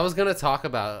 Yeah, because I was gonna talk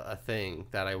about a thing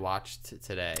that I watched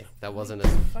today that wasn't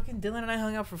as. Fucking Dylan and I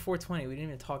hung out for 420. We didn't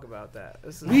even talk about that.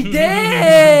 This is, We did.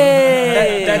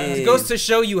 that goes to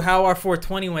show you how our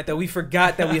 420 went. That we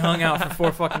forgot that we hung out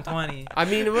for 4 fucking 20. I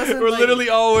mean, it wasn't. We're like, literally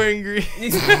all wearing green.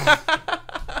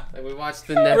 Like we watched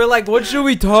the net. We're like, what should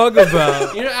we talk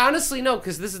about? You know, honestly, no,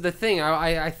 because this is the thing.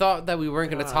 I thought that we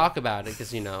weren't gonna talk about it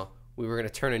because we were gonna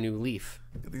turn a new leaf.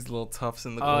 These little tufts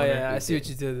in the Oh corner. yeah, I see what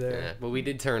you did there. Yeah, but we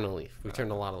did turn a leaf. We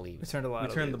turned a lot of We leaves. turned a lot. We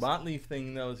of turned the leaves. bot leaf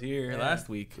thing that was here Yeah. last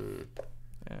week.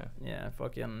 Yeah. Yeah,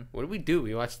 fucking. What did we do?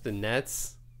 We watched the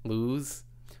Nets lose.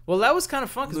 Well, that was kind of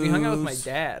fun because we hung out with my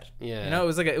dad. Yeah. You know,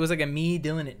 it was like a me,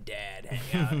 Dylan, and Dad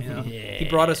hang out. You know, Yeah. he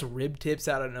brought us rib tips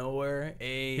out of nowhere.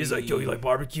 Hey. He's like, "Yo, you like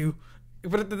barbecue?"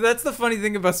 But that's the funny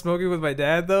thing about smoking with my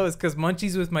dad, though, is because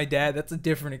munchies with my dad, that's a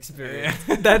different experience.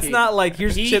 That's not like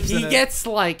here's chips. He gets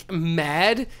like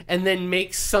mad and then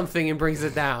makes something and brings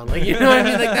it down. Like you know what I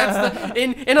mean? Like that's the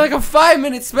in like a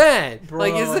 5-minute span. Bro.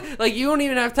 Like is like you don't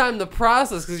even have time to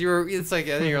process because you're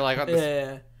like oh, this-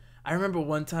 Yeah. I remember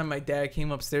one time my dad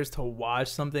came upstairs to watch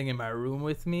something in my room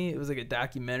with me. It was like a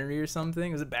documentary or something.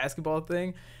 It was a basketball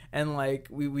thing. And like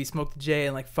we smoked a J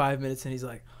in like 5 minutes and he's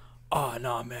like, "Oh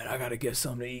no, man, I gotta get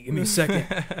something to eat. Give me a second."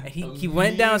 And he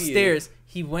went downstairs.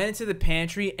 He went into the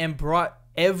pantry and brought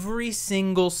every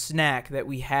single snack that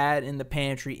we had in the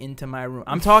pantry into my room.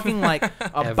 I'm talking like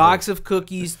a box of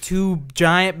cookies, 2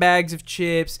 giant bags of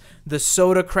chips, the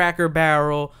soda cracker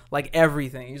barrel, like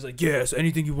everything. He's like, "Yes,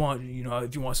 anything you want. You know,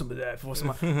 if you want some of that, if you want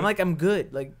some." I'm like, "I'm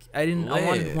good. Like I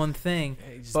wanted one thing."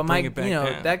 Hey, just But bring it back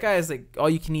down. that guy is like all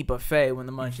you can eat buffet when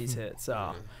the munchies hit.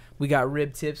 So we got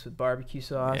rib tips with barbecue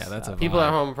sauce. Yeah, that's a People vibe. at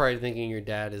home are probably thinking your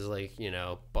dad is like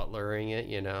butlering it,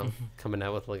 coming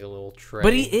out with like a little tray.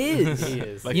 But he is. He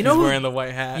is. Like You he's know who- wearing the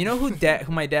white hat. You know who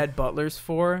my dad butlers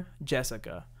for?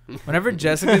 Jessica. Whenever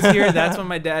Jessica's here, that's when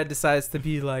my dad decides to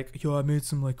be like, "Yo, I made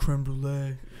some like creme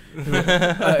brulee.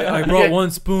 I brought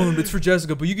 1 spoon. It's for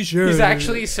Jessica, but you can share He's it."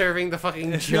 actually serving the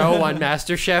fucking Joe on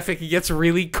MasterChef. If he gets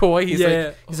really coy, he's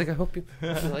Yeah. like, I hope you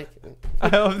like. I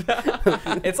love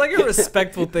that. It's like a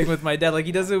respectful thing with my dad. Like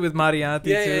he does it with Marianti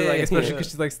Yeah, too. yeah, Like yeah, especially yeah.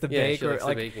 because she likes to Yeah, bake she or likes to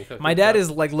like. bake and cook My and dad stuff.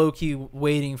 is like low key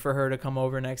waiting for her to come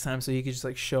over next time so he could just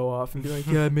like show off and be like,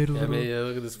 "Yeah, I made a Yeah, little." man, yeah,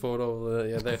 look at this photo.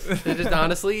 Yeah, they're just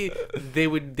honestly, they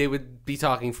would be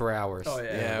talking for hours. Oh, yeah.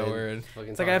 Yeah, They'd word. fucking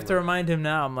It's like I have to talking remind him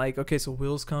now. I'm like, okay, so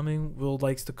Will's coming. Will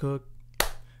likes to cook.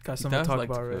 Got He something to does talk like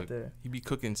to about right cook. there. He be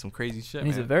cooking some crazy shit, And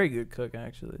he's a man. very good cook,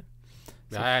 actually.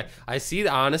 about. I see.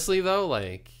 Honestly, though,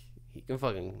 like he can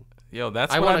fucking. Yo,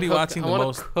 that's I what want I be to watching I the want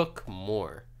most. to cook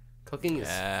more. Cooking is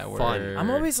Yeah, fun. word. I'm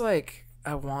always like,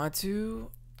 I want to,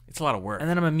 It's a lot of work. and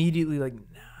then I'm immediately like,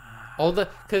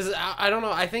 Because I don't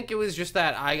know. I think it was just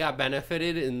that I got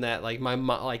benefited in that like my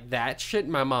mom, like that shit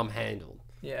my mom handled.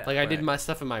 yeah. Like I did Right. my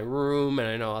stuff in my room, and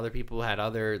I know other people had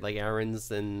other like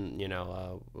errands and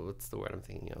what's the word I'm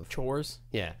thinking of? chores.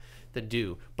 Yeah, to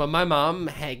do. But my mom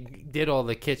did all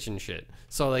the kitchen shit.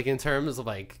 So like in terms of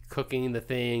like cooking the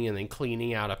thing and then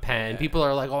cleaning out a pan, people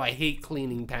are like, "Oh, I hate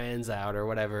cleaning pans out" or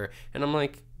whatever, and I'm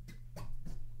like,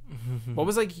 What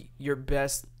was like your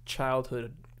best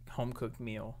childhood home cooked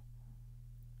meal?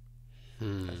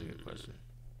 That's a good question.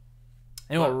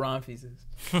 I know what Ronfies is.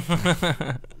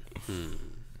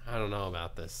 I don't know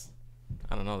about this.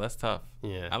 I don't know. That's tough.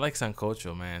 Yeah. I like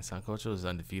Sancocho, man. Sancocho is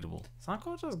undefeatable.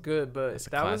 Sancocho's good, but It's a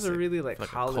that was a classic. really like Like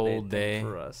a holiday cold thing day.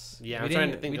 for us. Yeah, we I'm trying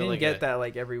to didn't, think we of, didn't like, get a- that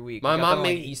like every week. My We got mom that,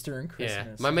 like, made- Easter and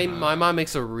Christmas. Yeah. My mom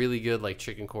makes a really good like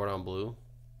chicken cordon bleu.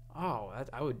 Oh,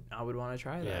 I would want to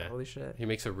try that. Yeah. Holy shit. He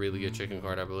makes a really good chicken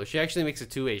cordon bleu. She actually makes it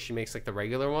two ways. She makes like the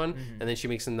regular one, and then she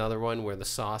makes another one where the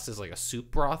sauce is like a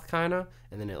soup broth kind of,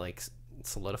 and then it like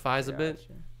solidifies a bit.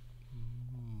 Gotcha.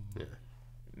 Yeah.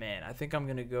 Man, I think I'm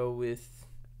gonna go with.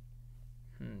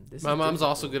 This My is mom's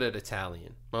also difficult. good at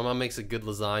Italian. My mom makes a good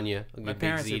lasagna, a good My big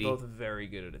parents are ziti. both very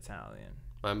good at Italian.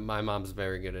 My mom's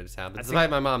very good at Italian. I think- Despite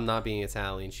my mom not being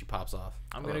Italian, she pops off.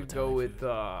 I'm I gonna love go Italian with. food.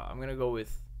 I'm gonna go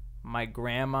with my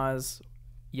grandma's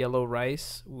yellow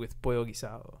rice with pollo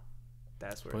guisado.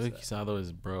 That's where Pollo it's at. guisado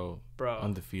is, bro,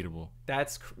 undefeatable.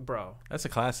 That's bro. That's a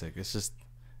classic. It's just,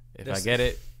 if I There's- get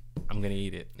it, I'm gonna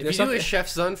eat it. If There's you do a something-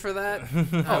 chef's son for that,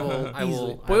 I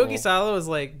will. Pollo guisado is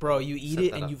like, bro, you eat Set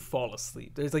it that and up. you fall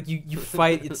asleep. There's like you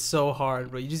fight it so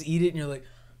hard, bro. You just eat it and you're like,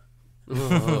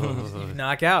 you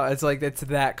knock out. It's like it's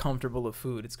that comfortable of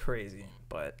food. It's crazy,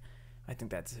 but I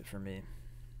think that's it for me.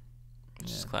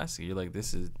 It's just classic. You're like,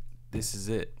 this is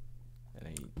it, and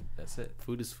I eat. That's it.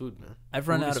 Food is food, man. I've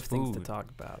run Food out is of things to food. talk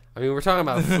about. I mean, we're talking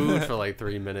about food for like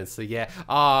 3 minutes, so yeah.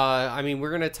 I mean, we're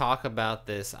gonna talk about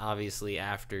this obviously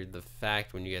after the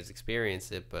fact when you guys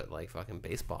experience it, but like fucking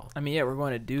baseball. I mean, yeah, we're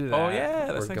going to do that. Oh yeah,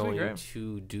 that's We're actually going great.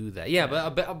 to do that. Yeah,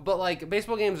 but like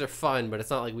baseball games are fun, but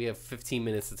it's not like we have 15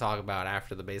 minutes to talk about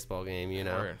after the baseball game. You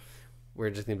know, Word.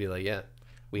 we're just gonna be like, yeah,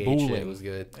 we ate Boolin. shit. It was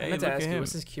good. I Hey, meant to look ask at you, him.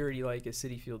 what's the security like at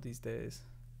Citi Field these days?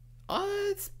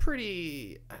 It's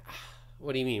pretty.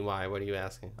 What do you mean? Why? What are you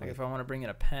asking? Like, if I want to bring in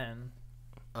a pen,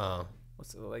 Oh,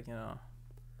 what's the, like,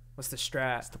 what's the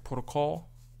strat? The protocol.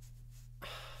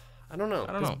 I don't know. I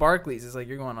don't Because know. Barclays is like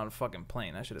you're going on a fucking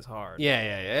plane. That shit is hard.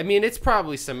 Yeah. I mean, it's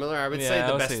probably similar. I would Yeah, say I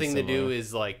the would best say thing to do similar.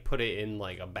 is like put it in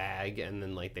like a bag, and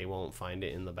then like they won't find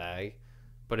it in the bag.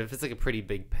 But if it's like a pretty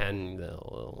big pen,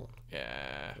 they'll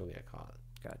Yeah. get caught.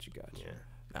 Got you. Yeah.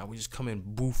 Now we just come in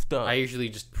boofed up. I usually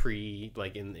just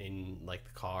like in like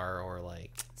the car or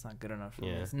like. It's not good enough for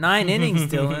me. Yeah. It's 9 innings,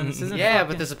 Dylan. This isn't Yeah, fucking-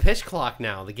 but there's a pitch clock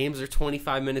now. The games are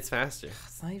 25 minutes faster.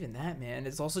 It's not even that, man.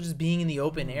 It's also just being in the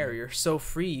open air. You're so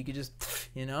free. You could just,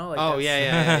 like. Oh that's-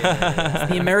 yeah.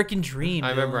 It's the American dream.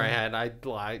 I remember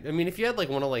Dylan. I mean, if you had like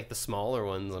one of like the smaller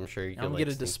ones, I'm sure you could I'm like get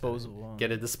a sneak that in. disposable one.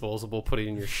 Get a disposable, put it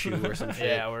in your shoe or some shit,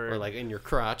 Yeah, or like in your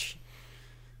crotch.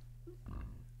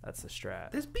 That's the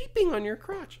strat. There's beeping on your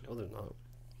crotch. No, there's not.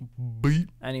 Beat.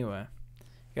 Anyway,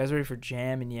 you guys ready for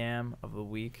Jam and Yam of the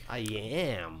week? I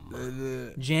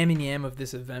am. Jam and Yam of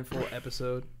this eventful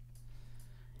episode.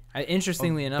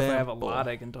 Interestingly enough, I have a lot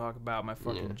I can talk about my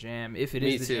fucking Yeah. jam. If it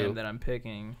Me is the too. jam that I'm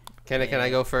picking. Can I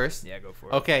go first? Yeah, go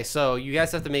for it. Okay, so you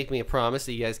guys have to make me a promise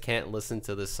that you guys can't listen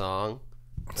to this song.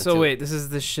 So wait, this is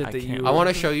the shit I that can't- you. I want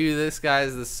to show you this,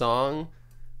 guys, this song,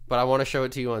 but I want to show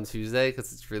it to you on Tuesday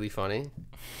because it's really funny.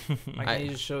 Why can't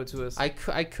you just show it to us? I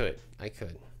could,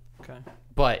 Okay.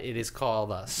 but it is called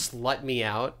 "Slut Me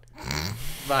Out"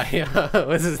 by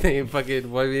what's his name?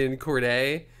 Fucking William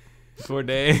Corday.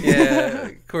 Corday.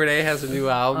 Yeah, Corday has a new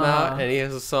album out, Uh-huh. and he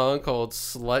has a song called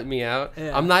 "Slut Me Out."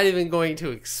 Yeah. I'm not even going to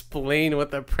explain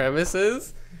what the premise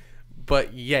is,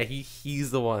 but yeah, he's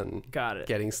the one Got it.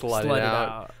 getting slutted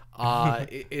Slutted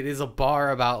out. It is a bar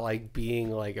about like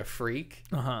being like a freak.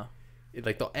 Uh-huh.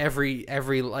 Like every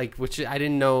like, which I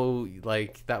didn't know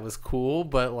like that was cool,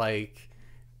 but like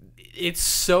it's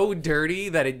so dirty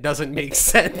that it doesn't make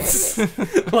sense.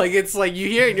 Like it's like you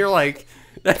hear it and you're like,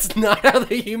 that's not how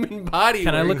the human body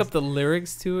Can I look works. up the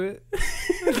lyrics to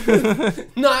it?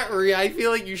 Not really. I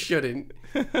feel like you shouldn't.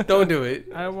 Don't do it.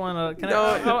 I wanna. Can No,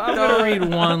 I'm no, gonna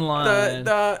read one line.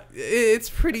 It's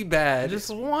pretty bad.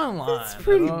 Just one line. It's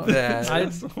pretty bro.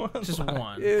 bad. Just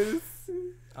one. It's-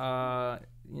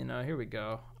 Here we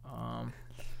go.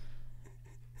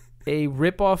 A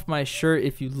rip off my shirt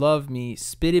if you love me,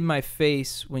 spit in my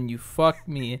face when you fuck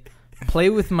me, play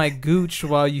with my gooch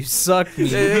while you suck me,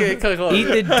 eat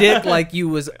the dick like you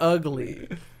was ugly.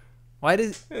 Why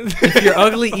does if you're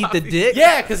ugly eat the dick?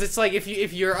 Yeah, because it's like if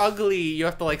you're ugly, you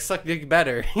have to like suck dick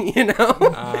better. You know,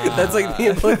 that's like the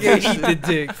implication. Eat the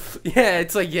dick. Yeah,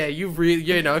 it's like you really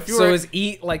if you So were is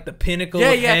eat like the pinnacle?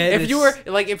 yeah of yeah head? if you were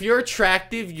like if you're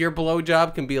attractive, your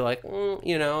blowjob can be like like,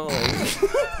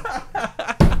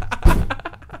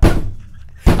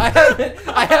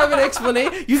 I have an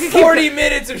explanation. You can 40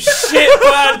 minutes of shit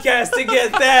podcast to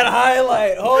get that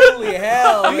highlight. Holy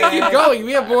hell. You can keep going.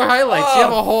 We have more highlights. You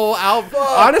have a whole album.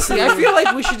 Honestly, I feel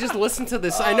like we should just listen to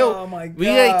this. I know we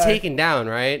get taken down,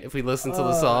 right? If we listen to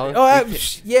the song.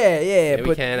 Yeah.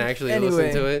 We can actually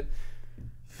listen to it.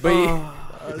 But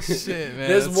Oh shit,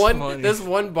 man. there's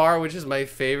one bar which is my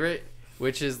favorite,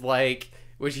 which is like.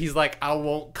 Which he's like, I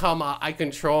won't come, I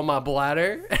control my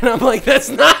bladder. And I'm like, that's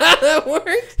not how that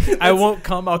works. I won't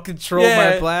come, I'll control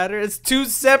my bladder. It's two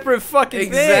separate fucking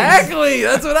things. Exactly.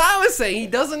 That's what I was saying. He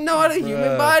doesn't know how the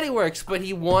human body works, but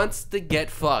he wants to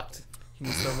get fucked. He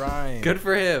needs to rhyme. Good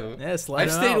for him. Yes,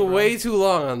 I've stayed way too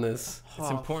long on this. It's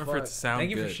important for it to sound good.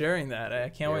 Thank you for sharing that. I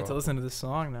can't wait to listen to this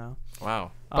song now. Wow.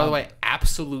 By the way,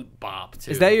 absolute bop, too.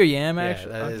 Is that your yam,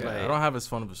 actually? Yeah, that is my I don't have as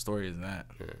fun of a story as that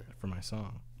for my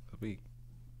song of the week.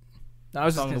 I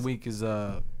was song of the week is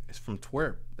from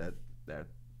Twerp, that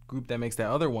group that makes that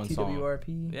other one song.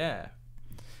 TWRP. Yeah,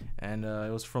 and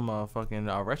it was from a fucking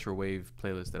retro wave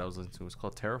playlist that I was listening to. It's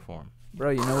called Terraform. Bro,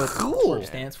 you know what Twerp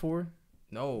stands for?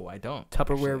 No, I don't.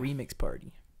 Tupperware Remix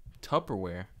Party.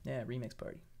 Tupperware. Yeah, Remix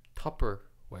Party.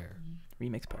 Tupperware.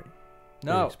 Remix Party.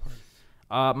 No.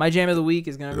 My jam of the week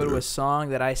is gonna go to a song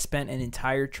that I spent an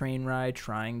entire train ride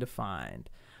trying to find.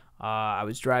 I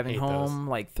was driving home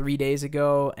like 3 days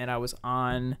ago, and I was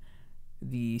on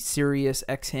the Sirius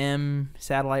XM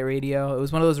satellite radio. It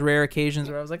was one of those rare occasions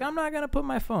where I was like, I'm not going to put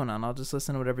my phone on. I'll just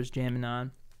listen to whatever's jamming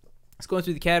on. I was going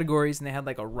through the categories, and they had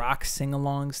like a rock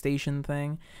sing-along station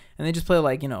thing. And they just play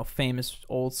like, famous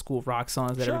old school rock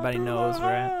songs that everybody knows,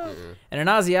 right? And an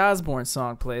Ozzy Osbourne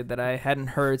song played that I hadn't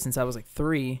heard since I was like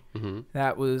 3.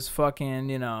 That was fucking,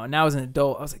 now as an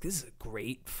adult, I was like, this is a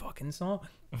great fucking song.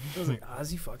 I was like,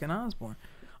 Ozzy fucking Osbourne.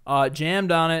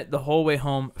 Jammed on it the whole way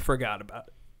home, forgot about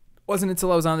it. Wasn't until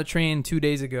I was on the train 2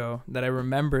 days ago that I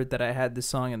remembered that I had this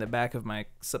song in the back of my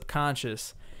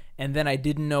subconscious, and then I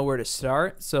didn't know where to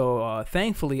start. So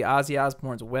thankfully, Ozzy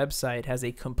Osbourne's website has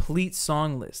a complete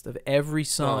song list of every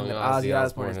song that Ozzy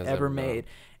Osbourne has ever made.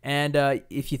 And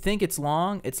if you think it's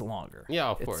long, it's longer. Yeah,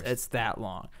 of course. It's that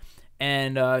long.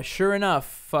 And sure enough,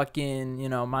 fucking,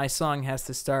 my song has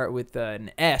to start with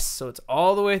an S, so it's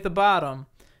all the way at the bottom.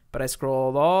 But I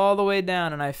scrolled all the way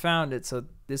down, and I found it. So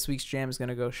this week's jam is going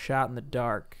to go Shot in the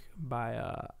Dark by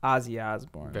Ozzy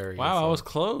Osbourne. Wow, I was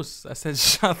close. I said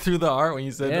Shot Through the Heart when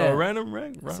you said,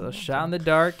 random. So Shot in the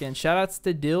Dark, and shout-outs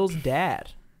to Dill's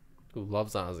dad. Who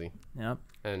loves Ozzy. Yep.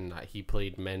 And he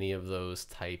played many of those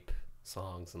type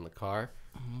songs in the car.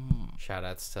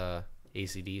 Shout-outs to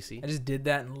AC/DC. I just did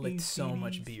that and licked so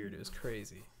much beard. It was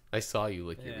crazy. I saw you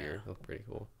lick your beard. That was pretty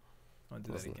cool. I'll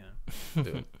do that again.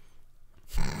 Do it.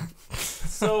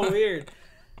 So weird.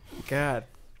 God.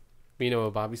 You know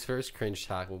what Bobby's first cringe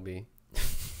talk will be?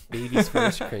 Baby's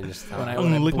first cringe talk. When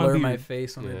I blur my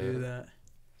face when I do that.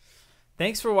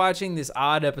 Thanks for watching this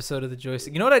odd episode of the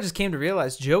Joystick. You know what I just came to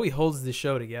realize? Joey holds the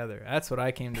show together. That's what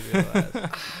I came to realize.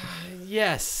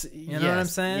 Yes. You know what I'm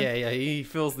saying? Yeah. He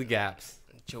fills the gaps.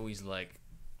 Joey's like,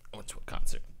 I went to a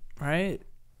concert. Right?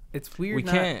 It's weird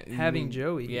not having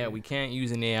Joey. Yeah, we can't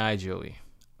use an AI Joey.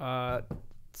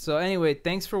 So anyway,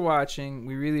 thanks for watching.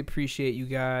 We really appreciate you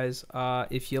guys.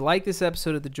 If you like this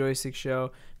episode of the Joystick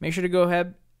Show, make sure to go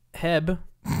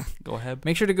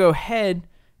Make sure to go ahead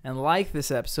and like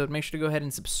this episode. Make sure to go ahead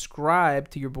and subscribe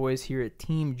to your boys here at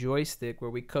Team Joystick,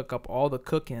 where we cook up all the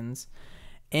cookins.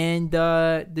 And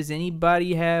does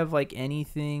anybody have like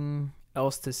anything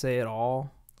else to say at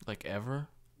all? Like ever?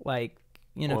 Like,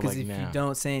 because like if now. you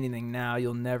don't say anything now,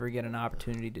 you'll never get an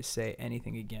opportunity to say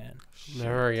anything again.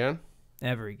 Never again?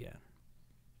 Ever again.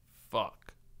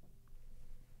 Fuck.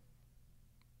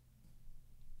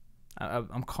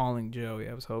 I'm calling Joey.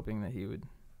 I was hoping that he would.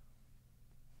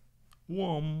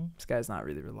 This guy's not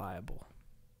really reliable.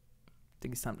 I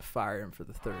think it's time to fire him for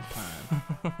the third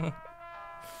time.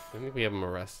 I think we have him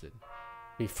arrested.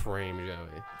 We frame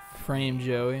Joey. Frame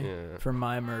Joey for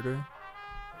my murder.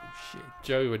 Shit.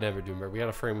 Joey would never do murder. We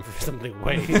gotta frame him for something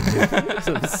way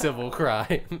some civil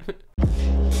crime.